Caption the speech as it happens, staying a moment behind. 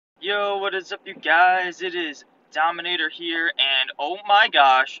Yo, what is up, you guys? It is Dominator here, and oh my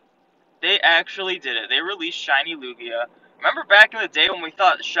gosh, they actually did it. They released Shiny Lugia. Remember back in the day when we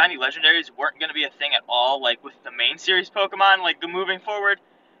thought Shiny Legendaries weren't going to be a thing at all, like with the main series Pokemon, like moving forward?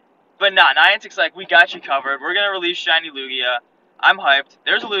 But nah, Niantic's like, we got you covered. We're going to release Shiny Lugia. I'm hyped.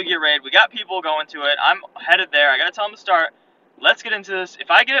 There's a Lugia raid. We got people going to it. I'm headed there. I got to tell them to start. Let's get into this. If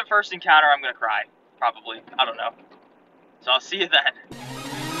I get it first encounter, I'm going to cry. Probably. I don't know. So I'll see you then.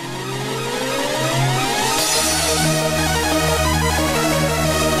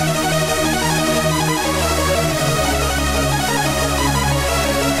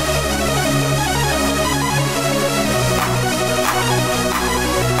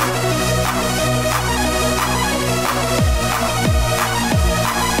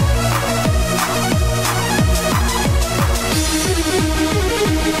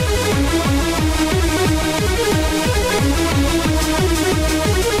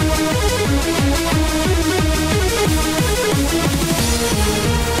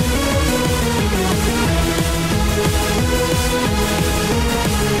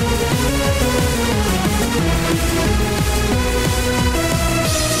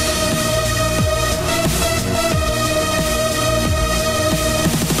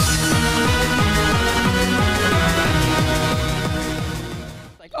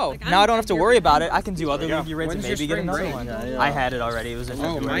 Oh, now I don't have to worry about it. I can do other Lugia raids and maybe get another one. I had it already. It was in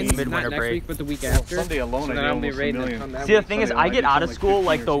midwinter break. Week, but the week after. Sunday alone, so I'll be raiding it. See, the thing is, I get out of school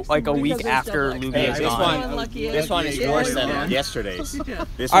like a week after Lugia is gone. This one is worse than yesterday's. All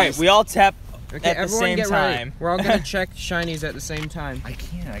right, we all tap at the same time. Ready. We're all gonna check shinies at the same time. I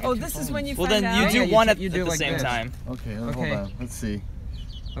can't. Oh, this is when you. Well, find then out? you do one at you the like same this. time. Okay, hold on. Let's see.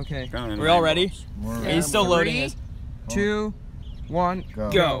 Okay. We're all ready? He's still loading his. 2, 1,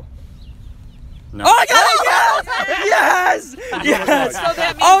 Go. No. Oh, I got it! Yes! Yes! Yes! So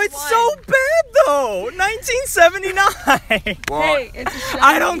that means Oh, it's one. so bad though! 1979! Hey, it's a shiny.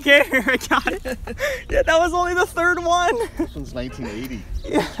 I don't care, I got it. Yeah, that was only the third one. This one's 1980.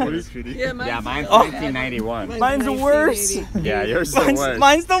 Yeah. What is shitty? Yeah, mine's Oh. 1991. Mine's the worst. Yeah, yours is the worst.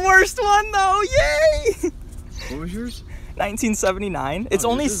 Mine's the worst one though, yay! What was yours? 1979. It's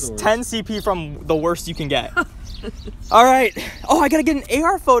only yours is the 10 CP from the worst you can get. Alright. Oh, I gotta get an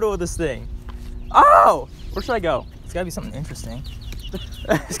AR photo of this thing. Oh! Where should I go? It's gotta be something interesting.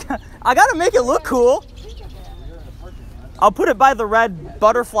 I gotta make it look cool. I'll put it by the red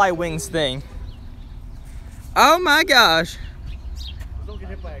butterfly wings thing. Oh my gosh. Don't get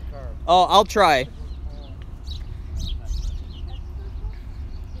hit by a car. Oh, I'll try.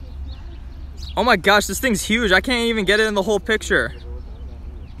 Oh my gosh, this thing's huge. I can't even get it in the whole picture.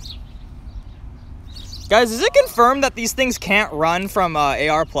 Guys, is it confirmed that these things can't run from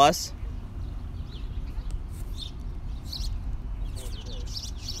AR+?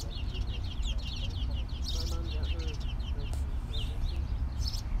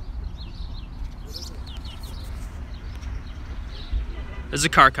 There's a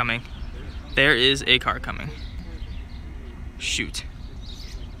car coming. There is a car coming. Shoot.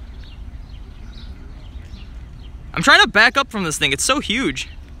 I'm trying to back up from this thing. It's so huge.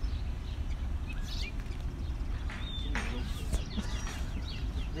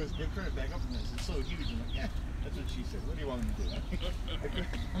 They're trying to back up from this. It's so huge. I'm like, yeah, that's what she said. What do you want me to do?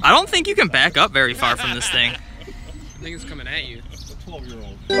 I don't think you can back up very far from this thing. I think it's coming at you. It's a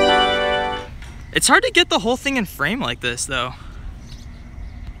 12-year-old. It's hard to get the whole thing in frame like this, though.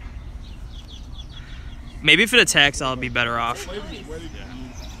 Maybe if it attacks, I'll be better off.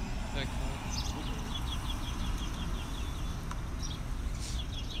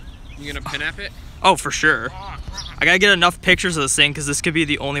 You gonna pin up it? Oh, for sure. I gotta get enough pictures of this thing because this could be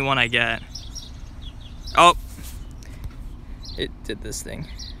the only one I get. Oh. It did this thing.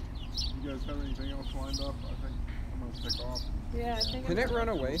 You guys have anything else lined up? I think I'm going to take off. Yeah, I think Can it run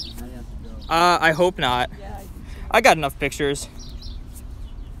away? I hope not. Yeah, I got enough pictures.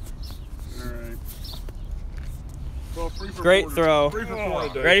 Alright. Well, 3 for Great 4 throw. 3 for 4 a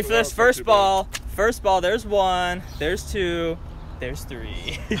day, Ready so for this? that's not First too ball. First ball. There's 1. There's 2. There's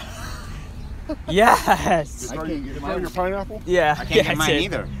 3. Yes. bad. Are you your pineapple? Yeah. I can't yeah, get mine did.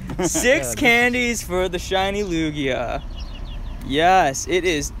 either. 6 candies for the shiny Lugia. Yes, it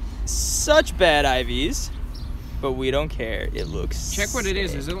is such bad IVs, but we don't care. It looks Check what it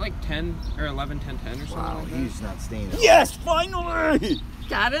is. sick. Is it like 10 or 11, 10, 10 or something Wow, like that? he's not staying. Yes, finally!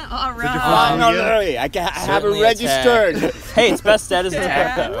 Got it. All right. Finally! I have it Certainly registered. Hey, it's best status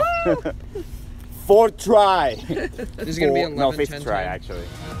attack though. 4th try. This is gonna be 11, No, 5th 10, try 10. actually.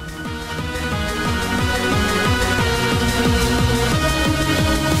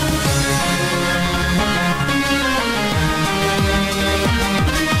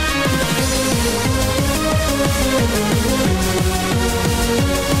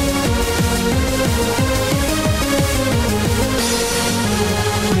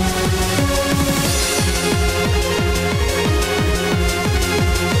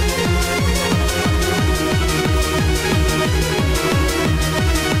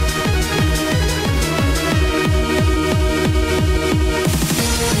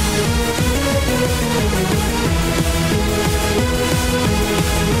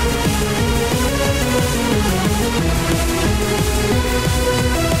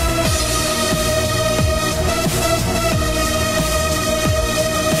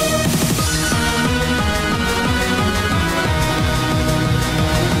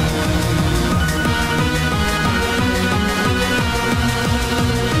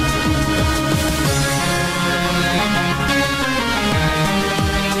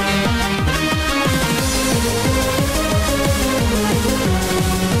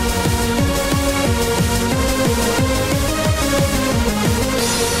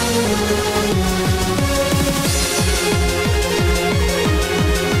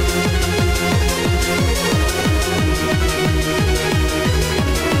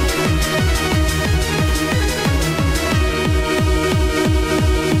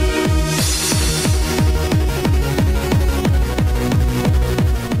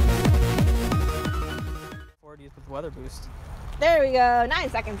 we go. 9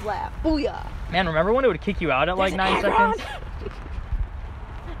 seconds left. Booyah. Man, remember when it would kick you out at like 9 seconds?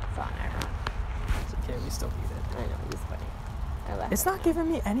 It's on Iron. It's okay, we still beat it. I know, he's funny. I laugh. It's not giving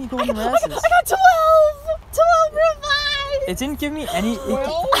me any golden I razzes. got 12! 12 revives! It didn't give me any.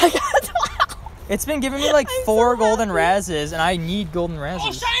 I got 12! It's been giving me like I'm 4 so golden happy. razzes, and I need golden razzes.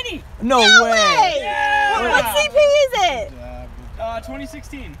 Oh, shiny! No way! Yeah! What CP is it?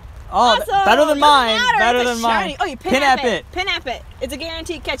 2016. Oh, Awesome. better than mine. Doesn't matter. Better It's a than mine. shiny. Oh, you pin at it. Pin at it. It's a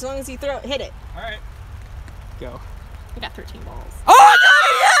guaranteed catch as long as you hit it. All right. Go. I got 13 balls. Oh, I got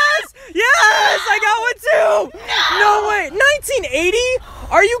it! Yes! Yes! I got one too! No way! 1980?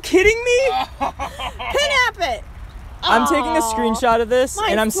 Are you kidding me? Pin at it. I'm taking a screenshot of this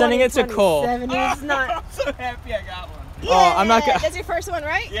and I'm sending it to Cole. It's not. I'm so happy I got one. Yeah, I'm not gonna. That's your first one,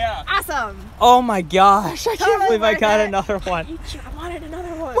 right? Yeah. Awesome. Oh my gosh! I can't Totally believe I worth got it. another one. I wanted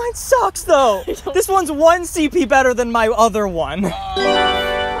another one. Mine sucks though. This one's 1 CP better than my other one.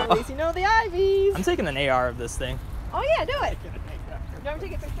 At least you know the IVs. I'm taking an AR of this thing. Oh yeah, do it. You want me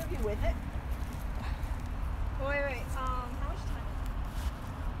to take a picture of you with it? Oh, wait. How much time?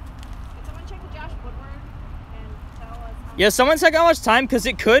 Can someone check with Josh Woodward and tell us how Yeah, someone check how much time because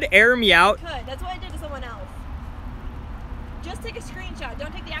it could air me out. much? Could. That's what I did to someone else. Just take a screenshot.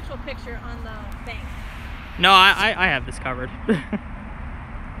 Don't take the actual picture on the thing. No, I have this covered.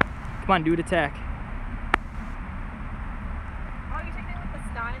 Come on, dude, attack. Oh, you're taking it with the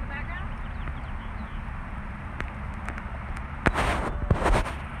sky in the background?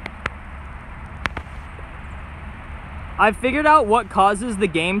 I've figured out what causes the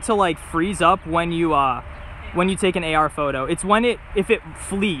game to like freeze up when you take an AR photo. It's when if it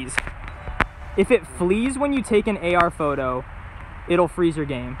flees. If it flees when you take an AR photo, it'll freeze your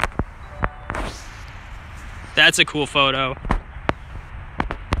game. That's a cool photo.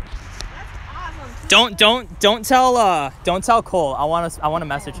 That's awesome. Don't tell Cole. I want to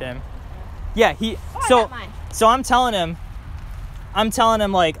message him. Yeah, I got mine. so I'm telling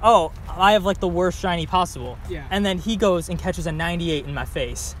him like, "Oh, I have like the worst shiny possible." Yeah. And then he goes and catches a 98 in my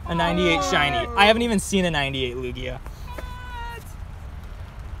face. A 98 shiny. I haven't even seen a 98 Lugia.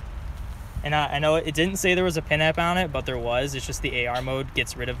 And I know it didn't say there was a pin app on it, but there was. It's just the AR mode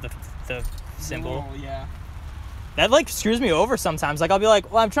gets rid of the symbol. Oh, yeah. That like screws me over sometimes. Like I'll be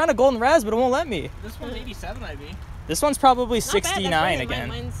like, well, I'm trying to golden raz, but it won't let me. This one's 87 IV. This one's probably Not bad, 69 that's really- again.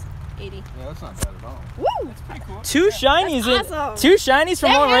 Mine's 80. Yeah, that's not bad at all. Woo! That's pretty cool. 2 shinies, That's awesome. 2 shinies from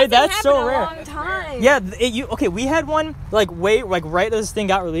That one raid. hasn't That's happened so in a rare. long time. Yeah, okay. We had one like right as this thing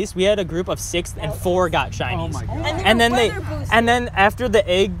got released. We had a group of 6 and 4 got shinies. Oh my god. And then they were weather boosted. and then after the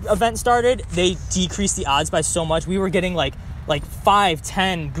egg event started, they decreased the odds by so much. We were getting like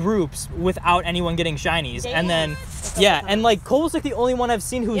 5-10 groups without anyone getting shinies. And then yeah, and like Cole's like the only one I've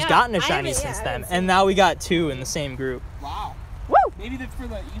seen who's Yeah, gotten a I shiny haven't- since yeah, I then. haven't seen And now we got 2 in the same group. Wow. Woo! Maybe for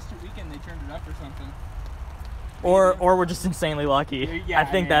the Easter weekend they turned it up or something. Or we're just insanely lucky. Yeah, I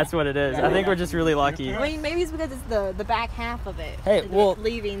think yeah. that's what it is. Yeah, I think yeah. we're just really lucky. I mean, maybe it's because it's the back half of it. Hey, They're well,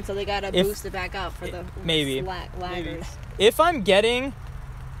 leaving, so they gotta if- boost it back up for the maybe. laggers.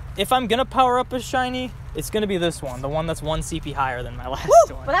 If I'm gonna power up a shiny, it's gonna be this one, the one that's 1 CP higher than my last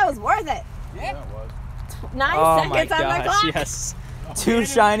Woo! one. But that was worth it. Yeah, it was. 9 Oh my seconds on the gosh, clock. yes. 2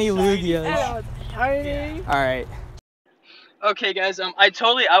 shiny Lugias. That was shiny. All right. Okay, guys.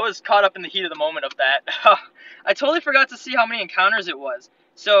 I was caught up in the heat of the moment of that. I totally forgot to see how many encounters it was.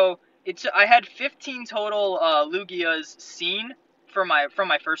 So I had 15 total Lugias seen from my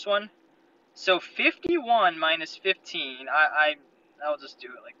first one. So 51 minus 15. I'll just do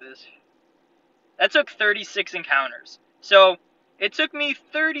it like this. That took 36 encounters. So it took me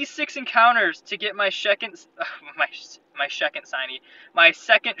 36 encounters to get my second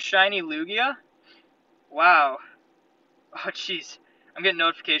shiny Lugia. Wow. Oh jeez, I'm getting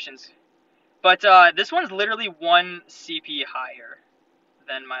notifications. But this one's literally 1 CP higher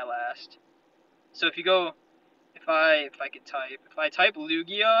than my last. So if you go, if I type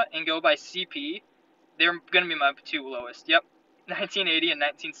Lugia and go by CP, they're gonna be my 2 lowest. Yep, 1980 and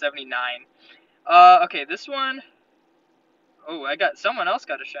 1979. Okay, this one. Oh, someone else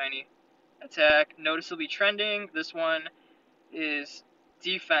got a shiny. Attack noticeably trending. This one is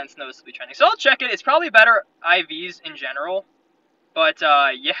defense noticeably trending. So I'll check it. It's probably better IVs in general. But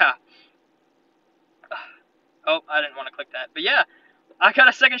yeah. Oh, I didn't want to click that. But yeah, I got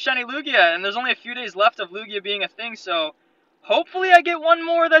a second shiny Lugia, and there's only a few days left of Lugia being a thing, so hopefully I get one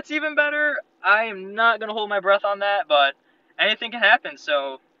more that's even better. I am not going to hold my breath on that, but anything can happen.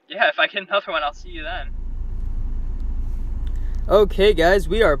 So yeah, if I get another one, I'll see you then. Okay, guys,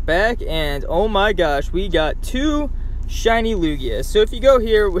 we are back, and oh my gosh, we got 2 shiny Lugias. So if you go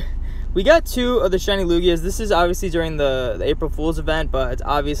here, we got 2 of the shiny Lugias. This is obviously during the April Fool's event, but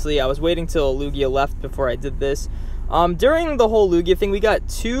obviously I was waiting till Lugia left before I did this. During the whole Lugia thing, we got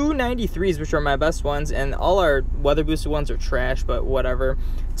 2 93s, which are my best ones, and all our weather boosted ones are trash, but whatever.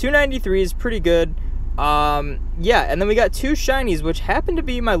 2 93s, pretty good. Yeah, and then we got 2 shinies, which happen to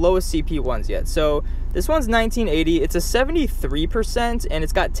be my lowest CP ones yet. So this one's 1980, it's a 73%, and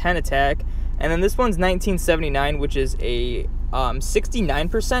it's got 10 attack. And then this one's 1979, which is a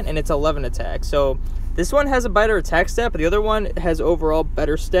 69%, and it's 11 attack. So this one has a better attack stat, but the other one has overall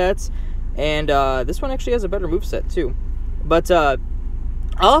better stats. And this one actually has a better moveset too. But I'll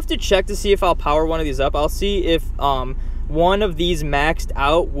have to check to see if I'll power one of these up. I'll see if one of these maxed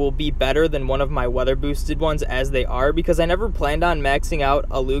out will be better than one of my weather boosted ones as they are, because I never planned on maxing out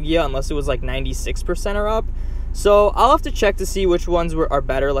a Lugia unless it was like 96% or up. So I'll have to check to see which ones are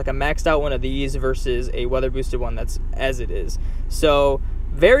better, like a maxed out one of these versus a weather boosted one that's as it is. So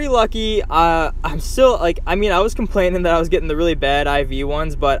very lucky. I'm still, like, I mean, I was complaining that I was getting the really bad IV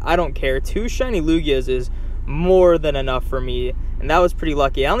ones, but I don't care. 2 shiny Lugias is more than enough for me, and that was pretty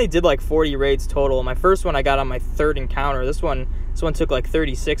lucky. I only did like 40 raids total. My first one I got on my 3rd encounter. This one took like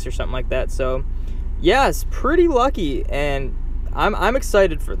 36 or something like that. So yeah, it's pretty lucky, and I'm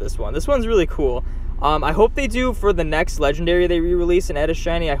excited for this one. This one's really cool. I hope they do for the next legendary they re-release and add a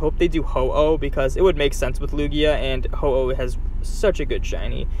shiny. I hope they do Ho-Oh, because it would make sense with Lugia, and Ho-Oh has such a good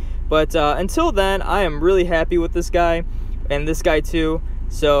shiny. But until then, I am really happy with this guy, and this guy too.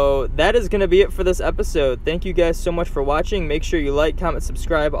 So that is going to be it for this episode. Thank you guys so much for watching. Make sure you like, comment,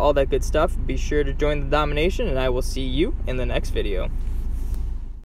 subscribe, all that good stuff. Be sure to join the domination, and I will see you in the next video.